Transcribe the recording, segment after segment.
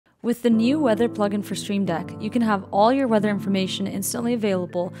With the new weather plugin for Stream Deck, you can have all your weather information instantly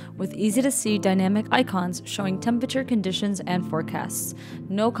available with easy-to-see dynamic icons showing temperature, conditions, and forecasts.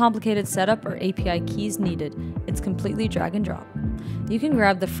 No complicated setup or API keys needed. It's completely drag and drop. You can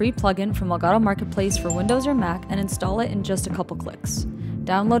grab the free plugin from Elgato Marketplace for Windows or Mac and install it in just a couple clicks.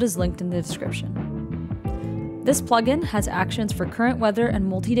 Download is linked in the description. This plugin has actions for current weather and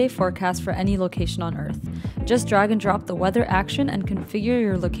multi-day forecasts for any location on Earth. Just drag and drop the weather action and configure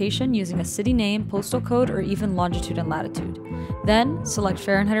your location using a city name, postal code, or even longitude and latitude. Then, select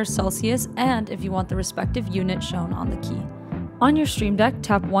Fahrenheit or Celsius and if you want the respective unit shown on the key. On your Stream Deck,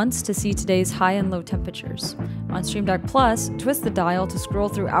 tap once to see today's high and low temperatures. On Stream Deck Plus, twist the dial to scroll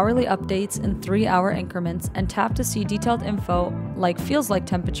through hourly updates in 3-hour increments and tap to see detailed info like feels like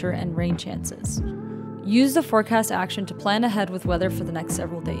temperature and rain chances. Use the forecast action to plan ahead with weather for the next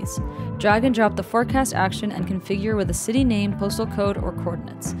several days. Drag and drop the forecast action and configure with a city name, postal code, or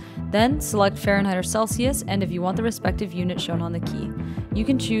coordinates. Then select Fahrenheit or Celsius and if you want the respective unit shown on the key. You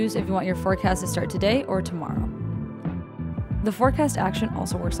can choose if you want your forecast to start today or tomorrow. The forecast action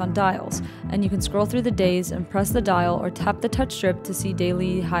also works on dials, and you can scroll through the days and press the dial or tap the touch strip to see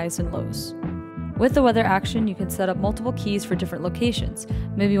daily highs and lows. With the weather action, you can set up multiple keys for different locations,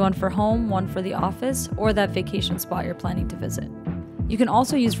 maybe one for home, one for the office, or that vacation spot you're planning to visit. You can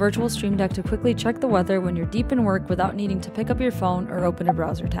also use Virtual Stream Deck to quickly check the weather when you're deep in work without needing to pick up your phone or open a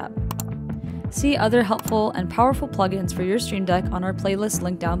browser tab. See other helpful and powerful plugins for your Stream Deck on our playlist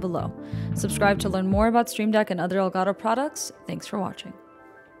linked down below. Subscribe to learn more about Stream Deck and other Elgato products. Thanks for watching.